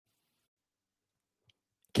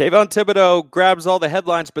Kayvon Thibodeau grabs all the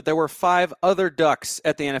headlines, but there were 5 other Ducks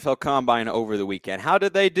at the NFL Combine over the weekend. How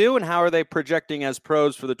did they do, and how are they projecting as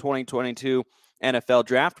pros for the 2022 NFL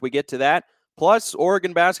Draft? We get to that. Plus,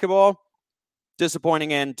 Oregon basketball,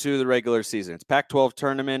 disappointing end to the regular season. It's Pac-12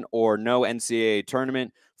 tournament or no NCAA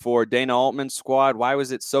tournament for Dana Altman's squad. Why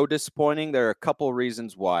was it so disappointing? There are a couple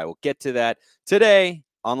reasons why. We'll get to that today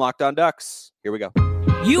on Locked On Ducks. Here we go.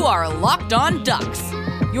 You are Locked On Ducks,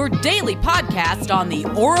 your daily podcast on the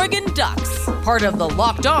Oregon Ducks, part of the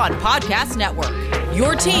Locked On Podcast Network,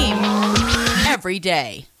 your team every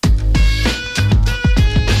day.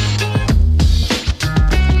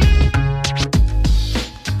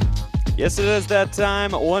 Yes, it is that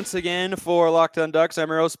time once again for Locked On Ducks. I'm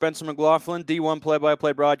your host, Spencer McLaughlin, D1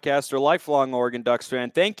 play-by-play broadcaster, lifelong Oregon Ducks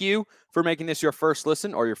fan. Thank you for making this your first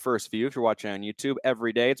listen or your first view if you're watching on YouTube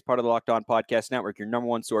every day. It's part of the Locked On Podcast Network, your number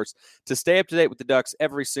one source to stay up to date with the Ducks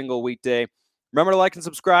every single weekday. Remember to like and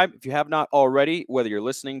subscribe if you have not already, whether you're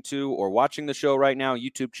listening to or watching the show right now,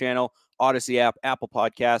 YouTube channel, Odyssey app, Apple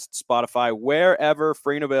Podcasts, Spotify, wherever,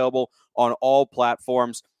 free and available on all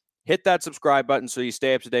platforms. Hit that subscribe button so you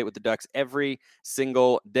stay up to date with the Ducks every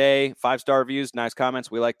single day. 5-star reviews, nice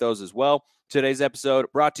comments. We like those as well. Today's episode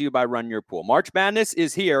brought to you by Run Your Pool. March Madness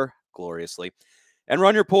is here gloriously, and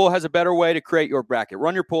Run Your Pool has a better way to create your bracket.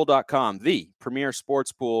 RunYourPool.com, the premier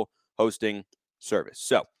sports pool hosting service.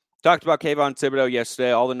 So, talked about Kayvon Thibodeau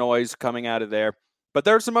yesterday, all the noise coming out of there. But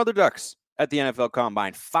there are some other Ducks at the NFL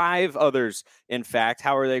Combine. 5 others, in fact.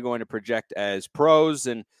 How are they going to project as pros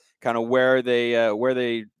and kind of where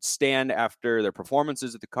they stand after their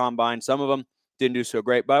performances at the Combine? Some of them didn't do so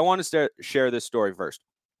great, but I want to share this story first.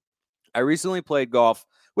 I recently played golf,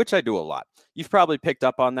 which I do a lot. You've probably picked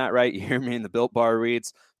up on that, right? You hear me in the Built Bar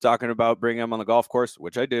reads talking about bringing them on the golf course,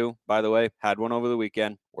 which I do, by the way. Had one over the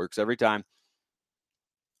weekend. Works every time.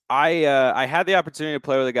 I had the opportunity to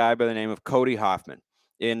play with a guy by the name of Cody Hoffman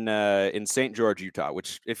in St. George, Utah,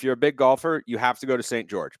 which if you're a big golfer, you have to go to St.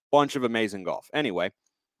 George. Bunch of amazing golf. Anyway,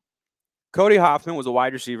 Cody Hoffman was a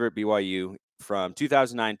wide receiver at BYU from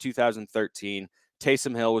 2009, 2013.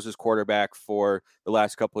 Taysom Hill was his quarterback for the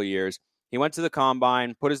last couple of years. He went to the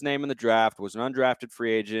Combine, put his name in the draft, was an undrafted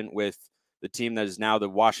free agent with the team that is now the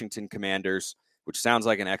Washington Commanders, which sounds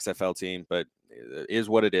like an XFL team, but it is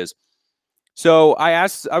what it is. So I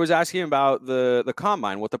was asking about the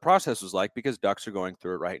Combine, what the process was like, because Ducks are going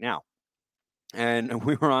through it right now. And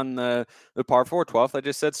we were on the par 4 12th. I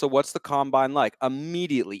just said, so what's the Combine like?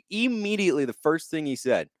 Immediately, the first thing he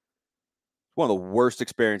said, one of the worst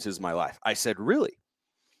experiences of my life. I said, really?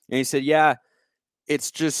 And he said, yeah,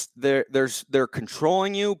 it's just they're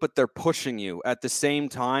controlling you, but they're pushing you at the same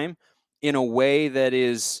time in a way that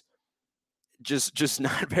is just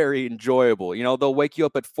not very enjoyable. You know, they'll wake you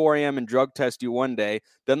up at 4 a.m. and drug test you one day.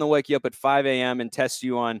 Then they'll wake you up at 5 a.m. and test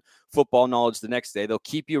you on football knowledge the next day. They'll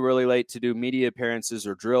keep you really late to do media appearances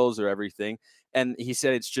or drills or everything. And he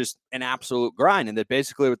said it's just an absolute grind. And that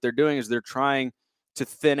basically what they're doing is they're trying to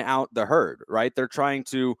thin out the herd, right? They're trying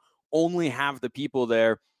to only have the people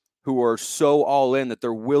there who are so all in that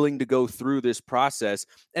they're willing to go through this process.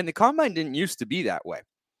 And the Combine didn't used to be that way.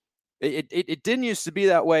 It didn't used to be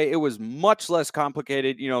that way. It was much less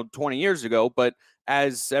complicated, 20 years ago. But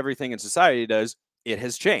as everything in society does, it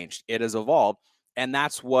has changed. It has evolved. And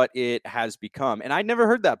that's what it has become. And I'd never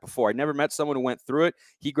heard that before. I never met someone who went through it.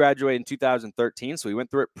 He graduated in 2013, so he went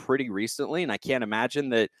through it pretty recently. And I can't imagine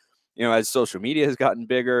that, as social media has gotten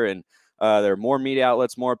bigger and there are more media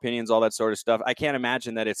outlets, more opinions, all that sort of stuff, I can't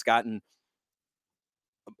imagine that it's gotten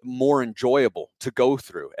more enjoyable to go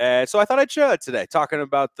through. So I thought I'd share that today, talking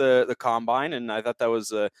about the Combine, and I thought that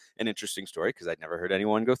was an interesting story because I'd never heard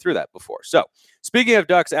anyone go through that before. So speaking of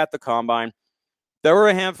Ducks at the Combine, there were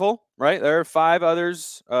a handful, right? There are 5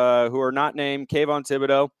 others who are not named. Kayvon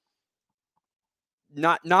Thibodeau,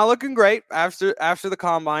 not looking great after the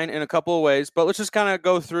Combine in a couple of ways, but let's just kind of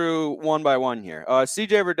go through one by one here.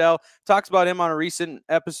 CJ Verdell talks about him on a recent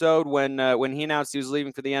episode when he announced he was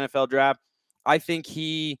leaving for the NFL draft. I think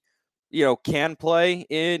he, can play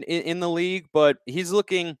in the league, but he's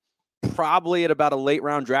looking probably at about a late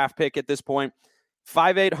round draft pick at this point.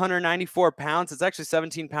 5'8", 194 pounds. It's actually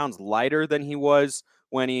 17 pounds lighter than he was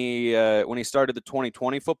when he started the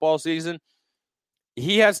 2020 football season.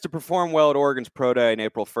 He has to perform well at Oregon's Pro Day on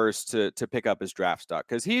April 1st to pick up his draft stock,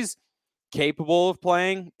 because he's capable of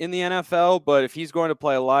playing in the NFL, but if he's going to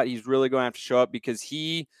play a lot, he's really going to have to show up, because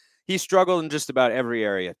he struggled in just about every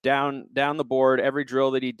area. Down the board, every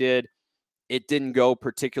drill that he did, it didn't go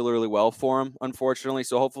particularly well for him, unfortunately,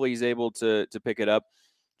 so hopefully he's able to pick it up.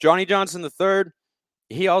 Johnny Johnson III,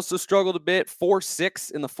 he also struggled a bit,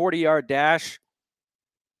 4.6 in the 40-yard dash.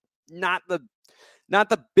 Not not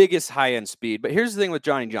the biggest high-end speed. But here's the thing with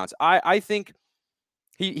Johnny Johnson. I think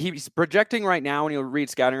he's projecting right now, when you read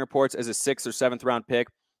scouting reports, as a 6th or 7th round pick.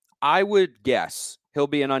 I would guess he'll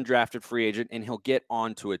be an undrafted free agent and he'll get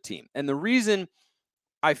onto a team. And the reason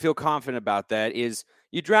I feel confident about that is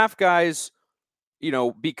you draft guys,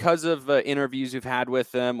 because of interviews you've had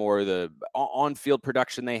with them or the on-field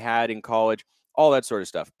production they had in college, all that sort of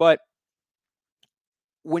stuff. But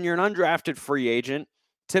when you're an undrafted free agent,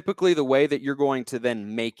 typically the way that you're going to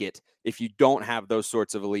then make it, if you don't have those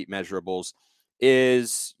sorts of elite measurables,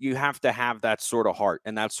 is you have to have that sort of heart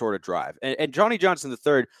and that sort of drive. And Johnny Johnson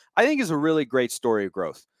III, I think, is a really great story of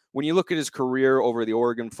growth. When you look at his career over the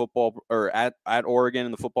Oregon football, or at Oregon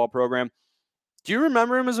in the football program, do you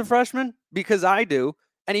remember him as a freshman? Because I do,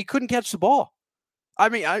 and he couldn't catch the ball. I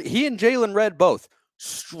mean, he and Jalen Redd both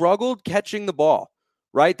struggled catching the ball,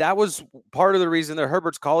 right? That was part of the reason that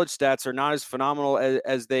Herbert's college stats are not as phenomenal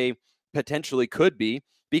as they potentially could be,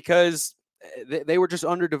 because they were just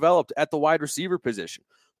underdeveloped at the wide receiver position.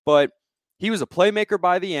 But he was a playmaker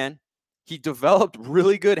by the end. He developed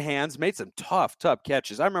really good hands, made some tough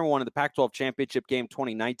catches. I remember one in the Pac-12 championship game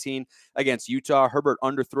 2019 against Utah. Herbert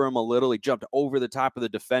underthrew him a little. He jumped over the top of the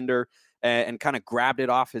defender and kind of grabbed it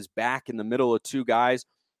off his back in the middle of two guys.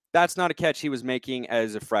 That's not a catch he was making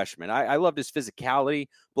as a freshman. I loved his physicality,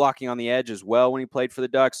 blocking on the edge as well when he played for the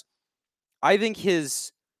Ducks. I think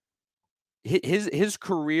his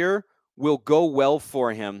career will go well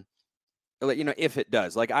for him, if it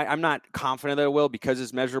does. Like, I'm not confident that it will, because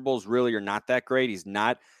his measurables really are not that great. He's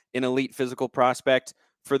not an elite physical prospect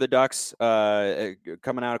for the Ducks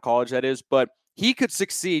coming out of college, that is. But he could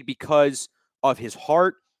succeed because of his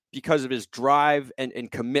heart, because of his drive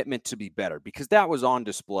and commitment to be better, because that was on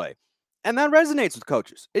display. And that resonates with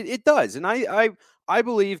coaches. It does. And I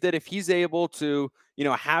believe that if he's able to,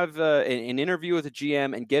 have an interview with a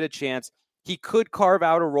GM and get a chance, he could carve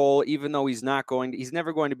out a role, even though he's never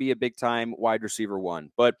going to be a big-time wide receiver one.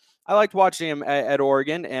 But I liked watching him at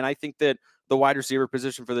Oregon, and I think that the wide receiver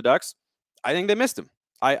position for the Ducks, I think they missed him.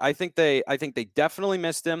 I think they definitely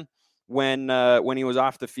missed him when he was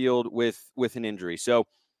off the field with an injury. So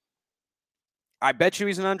I bet you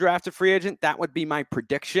he's an undrafted free agent. That would be my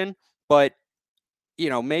prediction. But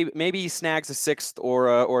maybe he snags a 6th or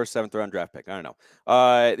a 7th round draft pick. I don't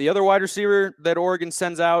know. The other wide receiver that Oregon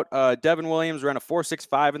sends out, Devin Williams, ran a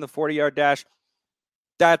 4.65 in the 40-yard dash.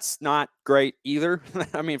 That's not great either.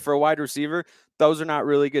 I mean, for a wide receiver, those are not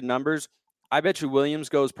really good numbers. I bet you Williams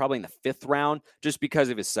goes probably in the 5th round just because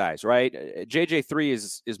of his size, right?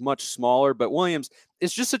 JJ3 is much smaller, but Williams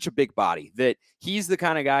is just such a big body that he's the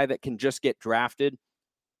kind of guy that can just get drafted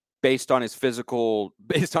based on his physical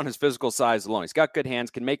size alone. He's got good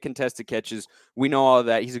hands, can make contested catches. We know all of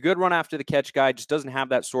that. He's a good run after the catch guy, just doesn't have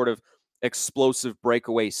that sort of explosive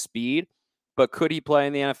breakaway speed. But could he play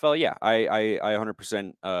in the NFL? Yeah, I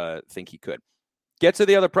 100% think he could. Get to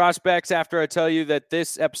the other prospects after I tell you that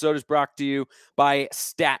this episode is brought to you by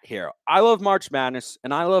Stat Hero. I love March Madness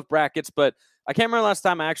and I love brackets, but I can't remember last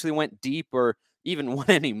time I actually went deep or even won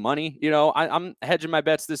any money. I'm hedging my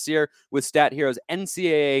bets this year with Stat Hero's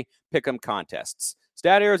NCAA Pick'em contests.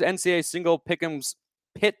 Stat Hero's NCAA single Pick'ems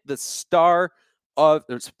pit the star of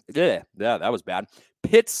that was bad.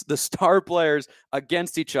 Pits the star players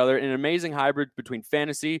against each other in an amazing hybrid between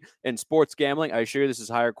fantasy and sports gambling. I assure you this is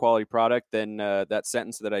a higher quality product than that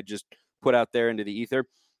sentence that I just put out there into the ether.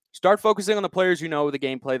 Start focusing on the players with the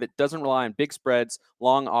gameplay that doesn't rely on big spreads,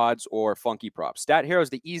 long odds, or funky props. Stat Hero is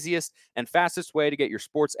the easiest and fastest way to get your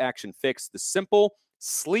sports action fix. The simple,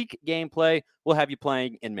 sleek gameplay will have you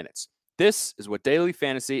playing in minutes. This is what daily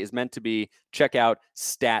fantasy is meant to be. Check out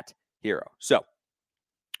Stat Hero. So,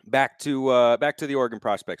 back to the Oregon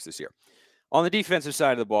prospects this year. On the defensive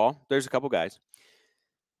side of the ball, there's a couple guys.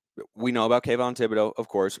 We know about Kayvon Thibodeau, of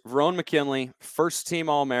course. Verone McKinley, first-team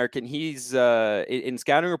All-American. He's, in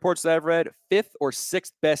scouting reports that I've read, 5th or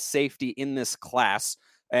 6th best safety in this class.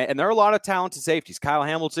 And there are a lot of talented safeties. Kyle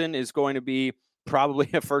Hamilton is going to be probably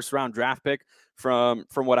a first-round draft pick from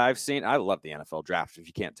what I've seen. I love the NFL draft, if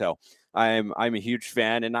you can't tell. I'm a huge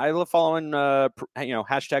fan, and I love following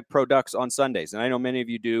hashtag ProDucks on Sundays, and I know many of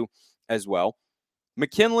you do as well.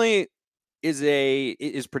 McKinley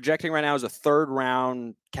is projecting right now as a 3rd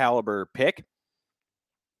round caliber pick.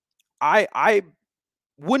 I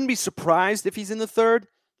wouldn't be surprised if he's in the 3rd.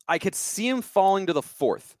 I could see him falling to the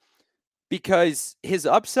 4th because his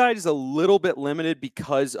upside is a little bit limited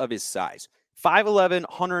because of his size. 5'11",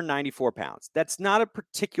 194 pounds. That's not a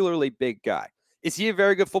particularly big guy. Is he a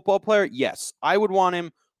very good football player? Yes. I would want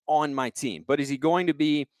him on my team. But is he going to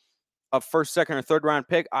be a 1st, 2nd, or 3rd round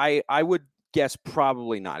pick? I would guess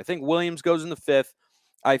probably not. I think Williams goes in the 5th.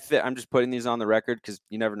 I'm just putting these on the record because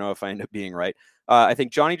you never know if I end up being right. I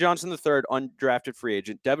think Johnny Johnson III, undrafted free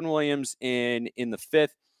agent. Devin Williams in the 5th.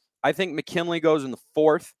 I think McKinley goes in the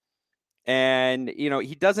 4th. And,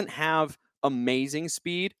 he doesn't have amazing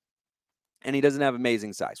speed and he doesn't have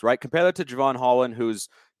amazing size, right? Compare that to Javon Holland, who's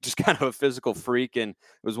just kind of a physical freak and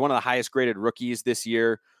was one of the highest graded rookies this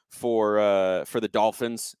year for the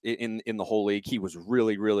Dolphins in the whole league. He was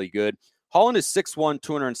really, really good. Holland is 6'1",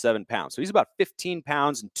 207 pounds. So he's about 15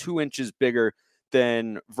 pounds and 2 inches bigger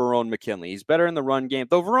than Verone McKinley. He's better in the run game,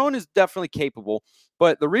 though Verone is definitely capable.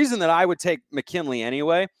 But the reason that I would take McKinley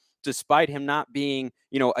anyway, despite him not being,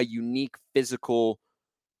 a unique physical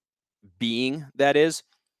being, that is,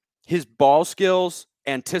 his ball skills,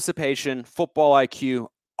 anticipation, football IQ,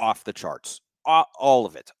 off the charts. All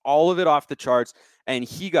of it off the charts. And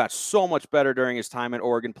he got so much better during his time at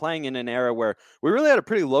Oregon, playing in an era where we really had a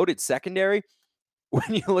pretty loaded secondary.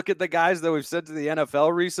 When you look at the guys that we've sent to the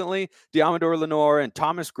NFL recently, Deommodore Lenoir and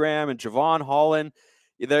Thomas Graham and Javon Holland,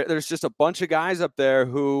 there's just a bunch of guys up there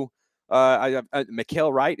who,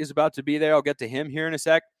 Mikael Wright is about to be there. I'll get to him here in a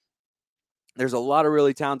sec. There's a lot of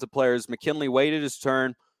really talented players. McKinley waited his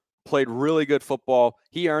turn, played really good football.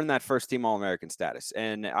 He earned that first-team All-American status.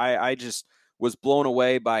 And I just was blown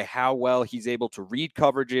away by how well he's able to read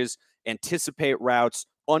coverages, anticipate routes,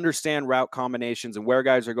 understand route combinations and where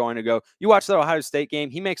guys are going to go. You watch that Ohio State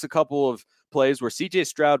game, he makes a couple of plays where CJ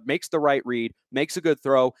Stroud makes the right read, makes a good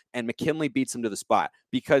throw, and McKinley beats him to the spot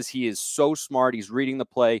because he is so smart. He's reading the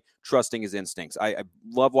play, trusting his instincts. I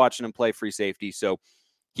love watching him play free safety. So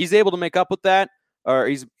he's able to make up with that, or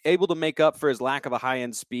he's able to make up for his lack of a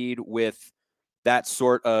high-end speed with that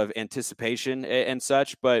sort of anticipation and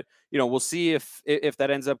such. But, we'll see if that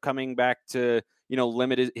ends up coming back to,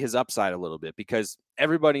 limit his upside a little bit, because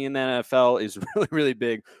everybody in the NFL is really, really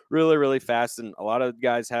big, really, really fast. And a lot of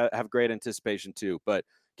guys have great anticipation too. But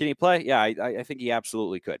can he play? Yeah, I think he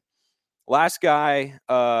absolutely could. Last guy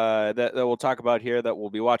that we'll talk about here that we'll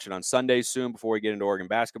be watching on Sunday soon before we get into Oregon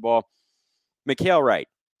basketball, Mikael Wright.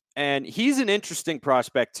 And he's an interesting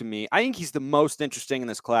prospect to me. I think he's the most interesting in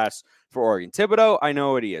this class for Oregon. Thibodeau, I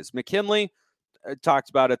know what he is. McKinley, talked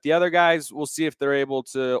about it. The other guys, we'll see if they're able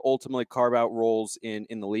to ultimately carve out roles in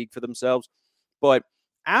the league for themselves. But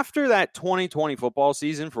after that 2020 football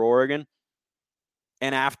season for Oregon,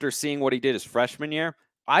 and after seeing what he did his freshman year,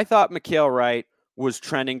 I thought Mikael Wright was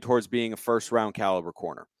trending towards being a first-round caliber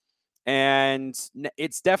corner. And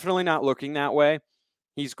it's definitely not looking that way.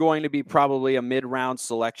 He's going to be probably a mid-round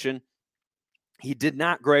selection. He did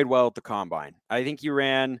not grade well at the combine. I think he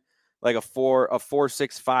ran like a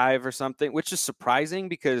 4.65 or something, which is surprising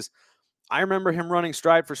because I remember him running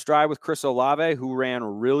stride for stride with Chris Olave, who ran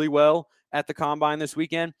really well at the combine this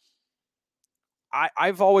weekend.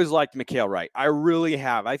 I've always liked Mikael Wright. I really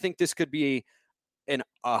have. I think this could be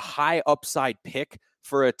a high upside pick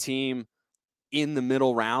for a team in the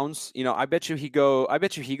middle rounds. I bet you he goes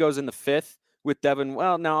in the 5th. With Devin,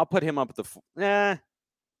 well, no, I'll put him up at the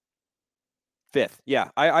 5th. Yeah,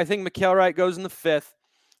 I think Mikael Wright goes in the 5th,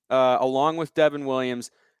 along with Devin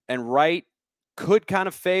Williams. And Wright could kind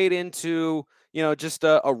of fade into, just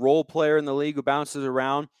a role player in the league who bounces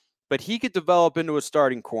around. But he could develop into a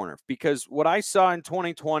starting corner, because what I saw in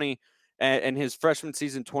 2020 and his freshman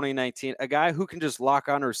season 2019, a guy who can just lock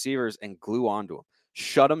on receivers and glue onto them,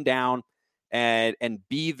 shut them down, and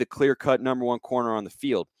be the clear-cut number one corner on the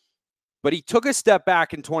field. But he took a step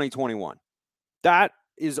back in 2021. That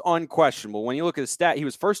is unquestionable. When you look at the stat, he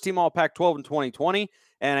was first-team all Pac-12 in 2020,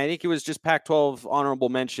 and I think he was just Pac-12 honorable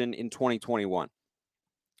mention in 2021.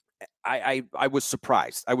 I was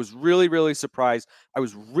surprised. I was really, really surprised. I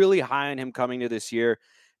was really high on him coming to this year,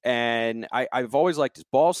 and I've always liked his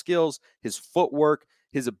ball skills, his footwork,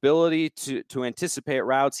 his ability to anticipate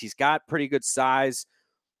routes. He's got pretty good size.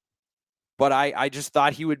 But I just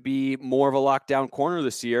thought he would be more of a lockdown corner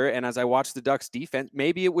this year. And as I watched the Ducks defense,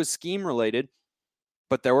 maybe it was scheme related,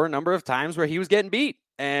 but there were a number of times where he was getting beat.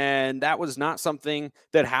 And that was not something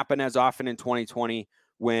that happened as often in 2020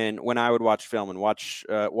 when I would watch film and watch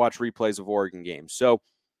replays of Oregon games. So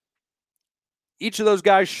each of those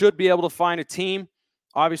guys should be able to find a team.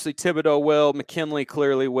 Obviously, Thibodeau will. McKinley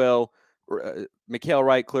clearly will. Mikael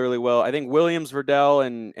Wright clearly will. I think Williams, Verdell,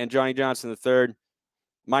 and Johnny Johnson III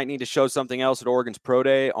might need to show something else at Oregon's Pro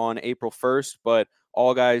Day on April 1st, but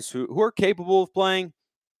all guys who are capable of playing,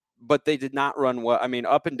 but they did not run well. I mean,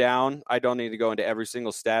 up and down, I don't need to go into every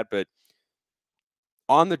single stat, but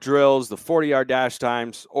on the drills, the 40-yard dash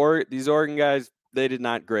times, or these Oregon guys, they did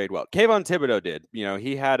not grade well. Kayvon Thibodeau did.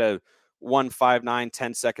 He had a 1.59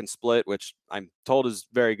 10-second split, which I'm told is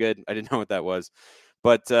very good. I didn't know what that was,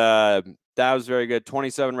 but that was very good.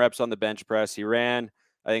 27 reps on the bench press. He ran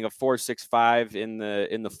I think a 4.65 in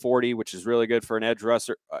the 40, which is really good for an edge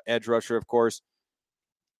rusher, of course.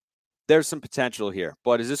 There's some potential here,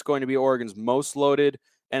 but is this going to be Oregon's most loaded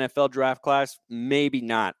NFL draft class? Maybe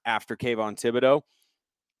not after Kayvon Thibodeau,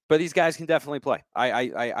 but these guys can definitely play.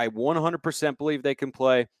 I 100% believe they can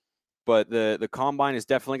play, but the combine has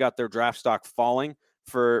definitely got their draft stock falling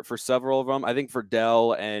for several of them. I think for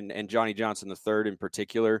Dell and Johnny Johnson III in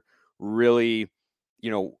particular really,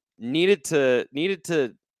 needed to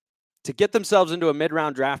get themselves into a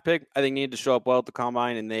mid-round draft pick. I think needed to show up well at the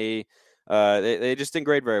combine, and they just didn't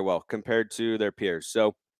grade very well compared to their peers.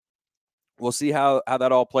 So we'll see how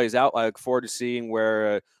that all plays out. I look forward to seeing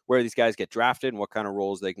where these guys get drafted and what kind of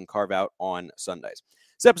roles they can carve out on Sundays.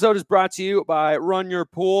 This episode is brought to you by Run Your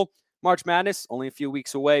Pool. March Madness, only a few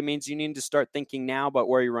weeks away, means you need to start thinking now about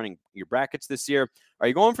where you're running your brackets this year. Are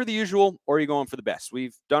you going for the usual, or are you going for the best?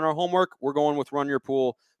 We've done our homework. We're going with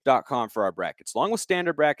runyourpool.com for our brackets. Along with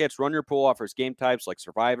standard brackets, Run Your Pool offers game types like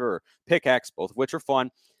Survivor or Pick X, both of which are fun.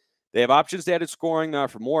 They have options to added scoring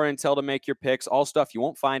for more intel to make your picks, all stuff you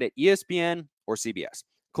won't find at ESPN or CBS.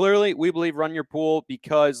 Clearly, we believe Run Your Pool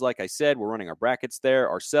because, like I said, we're running our brackets there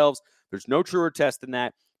ourselves. There's no truer test than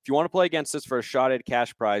that. If you want to play against us for a shot at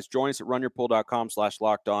cash prize, join us at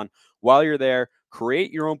runyourpool.com/lockedon. While you're there,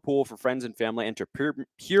 create your own pool for friends and family. Enter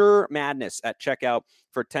Pure Madness at checkout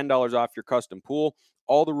for $10 off your custom pool.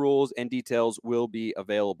 All the rules and details will be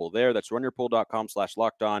available there. That's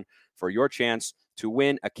runyourpool.com/lockedon for your chance to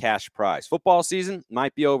win a cash prize. Football season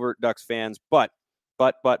might be over, Ducks fans, but.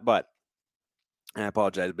 And I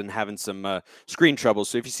apologize. I've been having some screen trouble.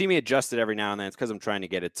 So if you see me adjust it every now and then, it's because I'm trying to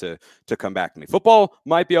get it to come back to me. Football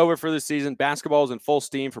might be over for this season. Basketball is in full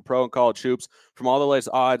steam for pro and college hoops. From all the latest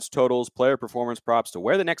odds, totals, player performance props to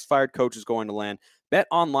where the next fired coach is going to land,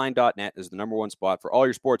 BetOnline.net is the number one spot for all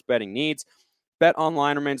your sports betting needs.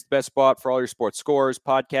 BetOnline remains the best spot for all your sports scores,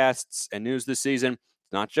 podcasts, and news this season.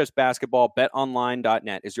 It's not just basketball.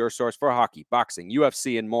 BetOnline.net is your source for hockey, boxing,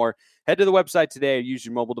 UFC, and more. Head to the website today or use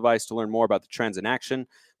your mobile device to learn more about the trends in action.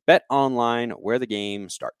 BetOnline, where the game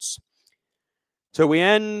starts. So we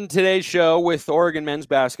end today's show with Oregon men's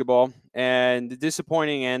basketball and the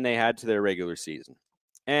disappointing end they had to their regular season.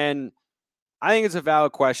 And I think it's a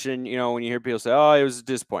valid question, when you hear people say, oh, it was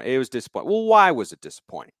disappointing. It was disappointing. Well, why was it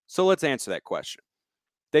disappointing? So let's answer that question.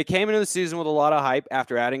 They came into the season with a lot of hype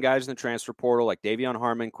after adding guys in the transfer portal like Davion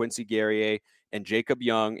Harmon, Quincy Guerrier, and Jacob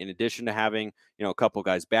Young, in addition to having, a couple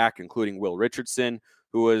guys back, including Will Richardson,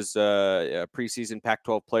 who was a preseason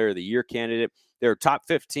Pac-12 Player of the Year candidate. They were top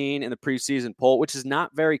 15 in the preseason poll, which is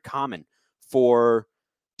not very common for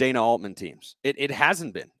Dana Altman teams. It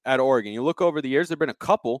hasn't been at Oregon. You look over the years, there have been a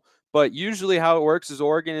couple, but usually how it works is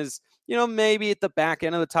Oregon is, maybe at the back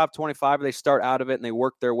end of the top 25, they start out of it and they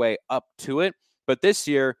work their way up to it. But this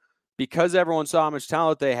year, because everyone saw how much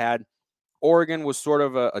talent they had, Oregon was sort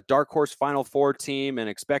of a dark horse Final Four team and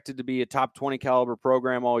expected to be a top 20 caliber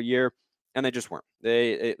program all year, and they just weren't.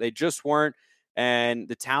 They just weren't, and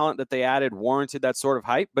the talent that they added warranted that sort of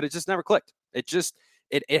hype, but it just never clicked.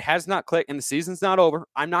 It has not clicked, and the season's not over.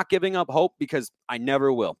 I'm not giving up hope because I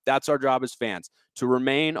never will. That's our job as fans, to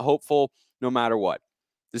remain hopeful no matter what.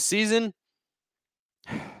 The season,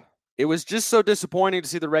 it was just so disappointing to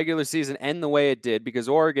see the regular season end the way it did because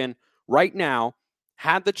Oregon right now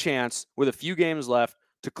had the chance with a few games left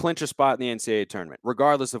to clinch a spot in the NCAA tournament,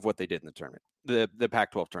 regardless of what they did in the tournament, the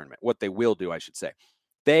Pac-12 tournament, what they will do, I should say.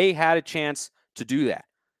 They had a chance to do that.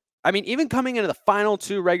 I mean, even coming into the final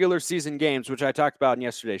two regular season games, which I talked about in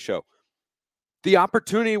yesterday's show, the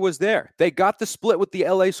opportunity was there. They got the split with the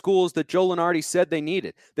LA schools that Joe Lunardi said they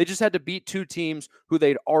needed. They just had to beat two teams who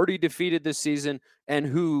they'd already defeated this season and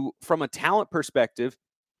who, from a talent perspective,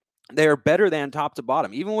 they are better than top to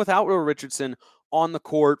bottom, even without Will Richardson on the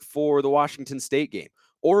court for the Washington State game.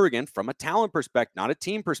 Oregon, from a talent perspective, not a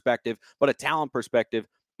team perspective, but a talent perspective,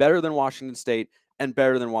 better than Washington State and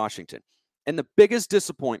better than Washington. And the biggest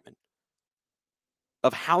disappointment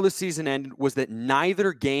of how the season ended was that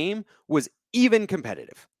neither game was even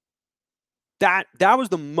competitive. That was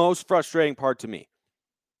the most frustrating part to me.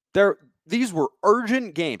 These were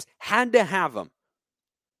urgent games. Had to have them.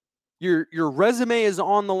 Your resume is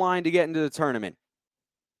on the line to get into the tournament.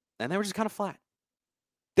 And they were just kind of flat.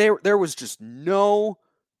 There was just no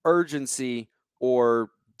urgency or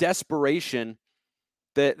desperation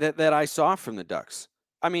that I saw from the Ducks.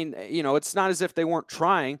 I mean, it's not as if they weren't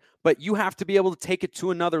trying, but you have to be able to take it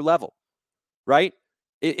to another level, right?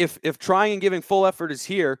 If trying and giving full effort is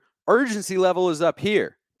here, urgency level is up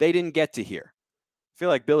here. They didn't get to here. I feel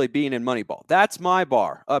like Billy Beane in Moneyball. That's my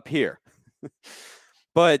bar up here.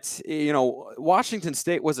 But, Washington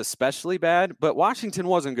State was especially bad, but Washington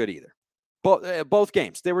wasn't good either. Both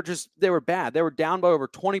games, they were bad. They were down by over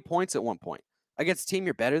 20 points at one point against a team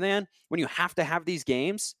you're better than when you have to have these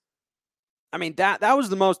games. I mean, that was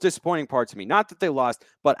the most disappointing part to me. Not that they lost,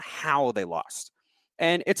 but how they lost.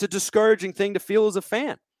 And it's a discouraging thing to feel as a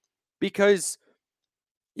fan because,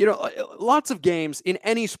 lots of games in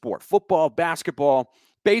any sport, football, basketball,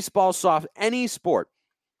 baseball, soft, any sport,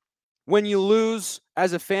 when you lose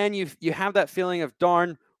as a fan, you have that feeling of,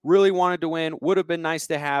 darn, really wanted to win, would have been nice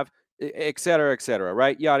to have, et cetera,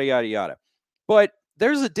 right? Yada, yada, yada. But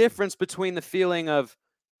there's a difference between the feeling of,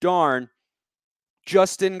 darn,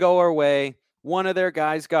 just didn't go our way. One of their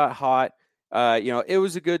guys got hot. It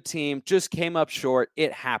was a good team, just came up short.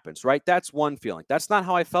 It happens, right? That's one feeling. That's not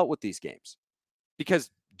how I felt with these games. Because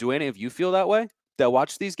do any of you feel that way that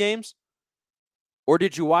watch these games? Or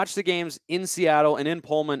did you watch the games in Seattle and in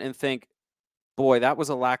Pullman and think, boy, that was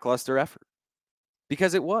a lackluster effort?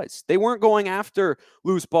 Because it was. They weren't going after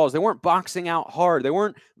loose balls. They weren't boxing out hard. They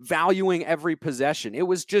weren't valuing every possession. It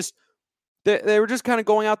was just, they were just kind of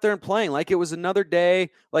going out there and playing like it was another day,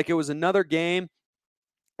 like it was another game.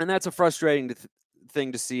 And that's a frustrating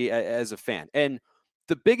thing to see as a fan. And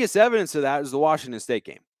the biggest evidence of that is the Washington State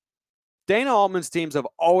game. Dana Altman's teams have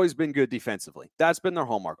always been good defensively. That's been their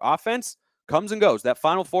hallmark. Offense comes and goes. That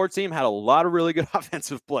Final Four team had a lot of really good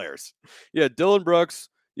offensive players. You had Dylan Brooks.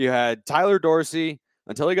 You had Tyler Dorsey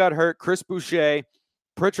until he got hurt. Chris Boucher.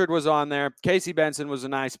 Pritchard was on there. Casey Benson was a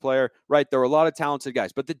nice player, right? There were a lot of talented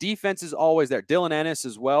guys. But the defense is always there. Dylan Ennis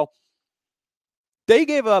as well. They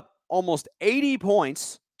gave up almost 80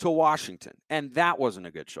 points to Washington, and that wasn't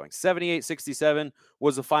a good showing. 78-67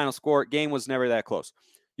 was the final score. Game was never that close.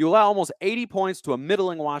 You allow almost 80 points to a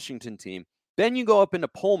middling Washington team. Then you go up into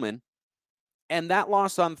Pullman, and that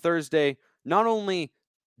loss on Thursday not only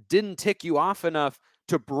didn't tick you off enough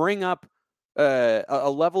to bring up a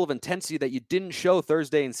level of intensity that you didn't show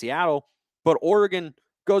Thursday in Seattle, but Oregon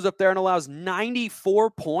goes up there and allows 94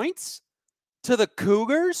 points to the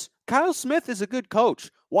Cougars. Kyle Smith is a good coach.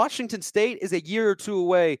 Washington State is a year or two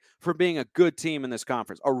away from being a good team in this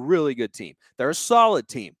conference, a really good team. They're a solid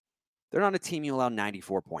team. They're not a team you allow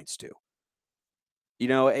 94 points to.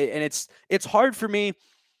 And it's hard for me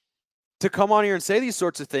to come on here and say these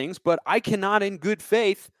sorts of things, but I cannot in good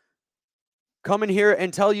faith come in here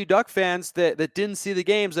and tell you Duck fans that didn't see the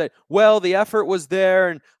games that, well, the effort was there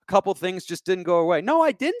and a couple things just didn't go away. No,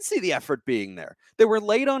 I didn't see the effort being there. They were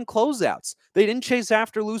late on closeouts. They didn't chase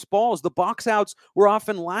after loose balls. The box outs were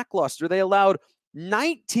often lackluster. They allowed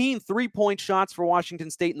 19 3-point shots for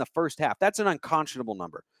Washington State in the first half. That's an unconscionable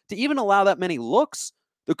number. To even allow that many looks,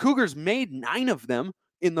 the Cougars made 9 of them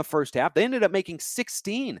in the first half. They ended up making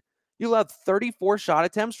 16. You allowed 34 shot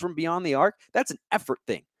attempts from beyond the arc. That's an effort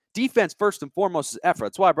thing. Defense, first and foremost, is effort.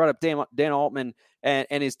 That's why I brought up Dana Altman and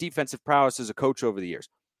his defensive prowess as a coach over the years.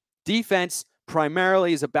 Defense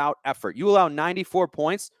primarily is about effort. You allow 94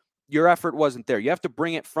 points, your effort wasn't there. You have to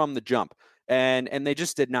bring it from the jump, and they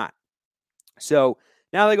just did not. So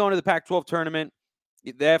now they go into the Pac-12 tournament.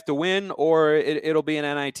 They have to win, or it'll be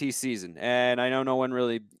an NIT season. And I know no one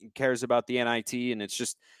really cares about the NIT, and it's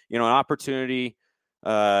just an opportunity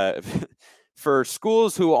for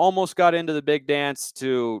schools who almost got into the big dance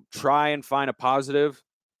to try and find a positive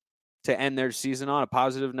to end their season on a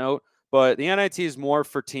positive note. But the NIT is more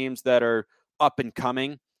for teams that are up and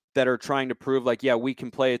coming, that are trying to prove like, yeah, we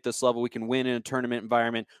can play at this level. We can win in a tournament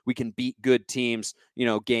environment. We can beat good teams,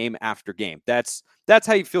 game after game. That's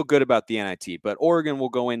how you feel good about the NIT. But Oregon will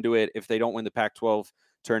go into it if they don't win the Pac-12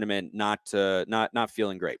 tournament, not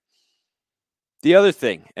feeling great. The other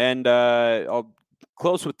thing, and I'll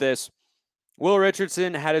close with this, Will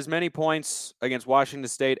Richardson had as many points against Washington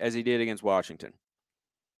State as he did against Washington.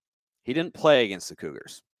 He didn't play against the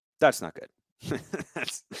Cougars. That's not good.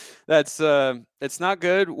 It's not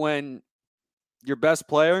good when your best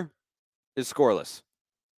player is scoreless.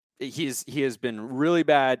 He has been really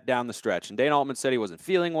bad down the stretch. And Dana Altman said he wasn't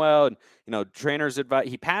feeling well. And, trainers advised,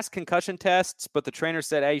 he passed concussion tests, but the trainer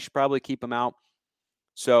said, hey, you should probably keep him out.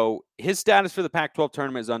 So his status for the Pac-12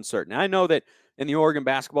 tournament is uncertain. And I know that in the Oregon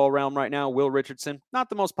basketball realm right now, Will Richardson, not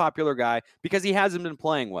the most popular guy because he hasn't been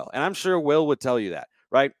playing well. And I'm sure Will would tell you that,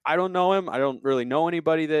 right? I don't know him. I don't really know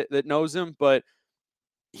anybody that knows him, but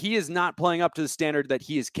he is not playing up to the standard that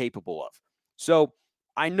he is capable of. So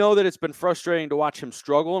I know that it's been frustrating to watch him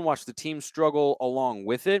struggle and watch the team struggle along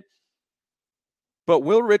with it. But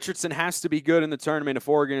Will Richardson has to be good in the tournament if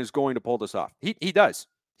Oregon is going to pull this off. He does.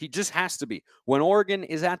 He just has to be. When Oregon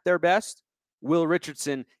is at their best, Will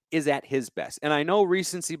Richardson is at his best. And I know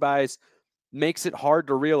recency bias makes it hard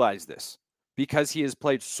to realize this because he has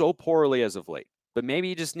played so poorly as of late. But maybe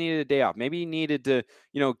he just needed a day off. Maybe he needed to,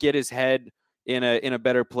 get his head, in a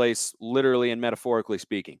better place, literally and metaphorically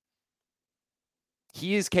speaking.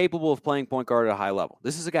 He is capable of playing point guard at a high level.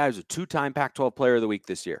 This is a guy who's a 2-time Pac-12 Player of the Week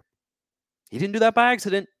this year. He didn't do that by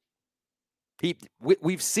accident.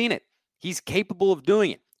 We've seen it. He's capable of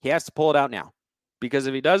doing it. He has to pull it out now, because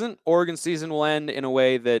if he doesn't, Oregon's season will end in a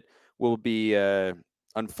way that will be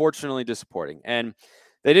unfortunately disappointing. And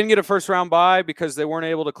they didn't get a first-round bye because they weren't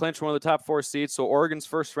able to clinch one of the top 4 seeds. So Oregon's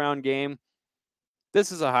first-round game, it's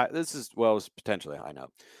potentially a high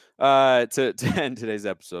note to end today's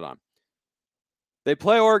episode on. They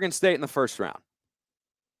play Oregon State in the first round.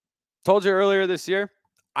 Told you earlier this year,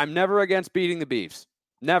 I'm never against beating the Beavs.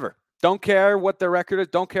 Never. Don't care what their record is.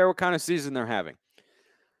 Don't care what kind of season they're having.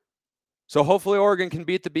 So hopefully Oregon can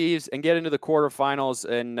beat the Beavs and get into the quarterfinals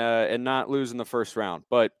and not lose in the first round.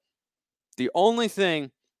 But the only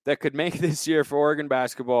thing that could make this year for Oregon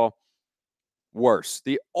basketball worse,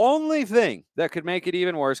 the only thing that could make it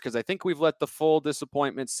even worse, because I think we've let the full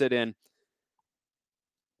disappointment sit in,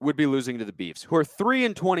 would be losing to the Beavs, who are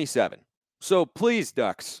 3-27. So please,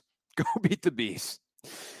 Ducks, go beat the Beavs.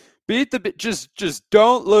 Just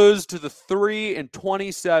don't lose to the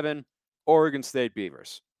 3-27 Oregon State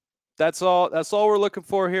Beavers. That's all we're looking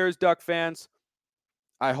for here as Duck fans.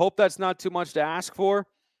 I hope that's not too much to ask for.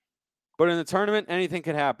 But in the tournament, anything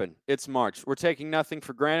can happen. It's March. We're taking nothing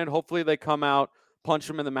for granted. Hopefully they come out, punch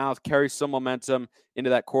them in the mouth, carry some momentum into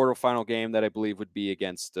that quarterfinal game that I believe would be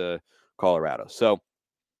against Colorado. So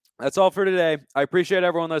that's all for today. I appreciate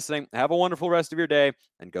everyone listening. Have a wonderful rest of your day,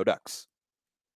 and go Ducks.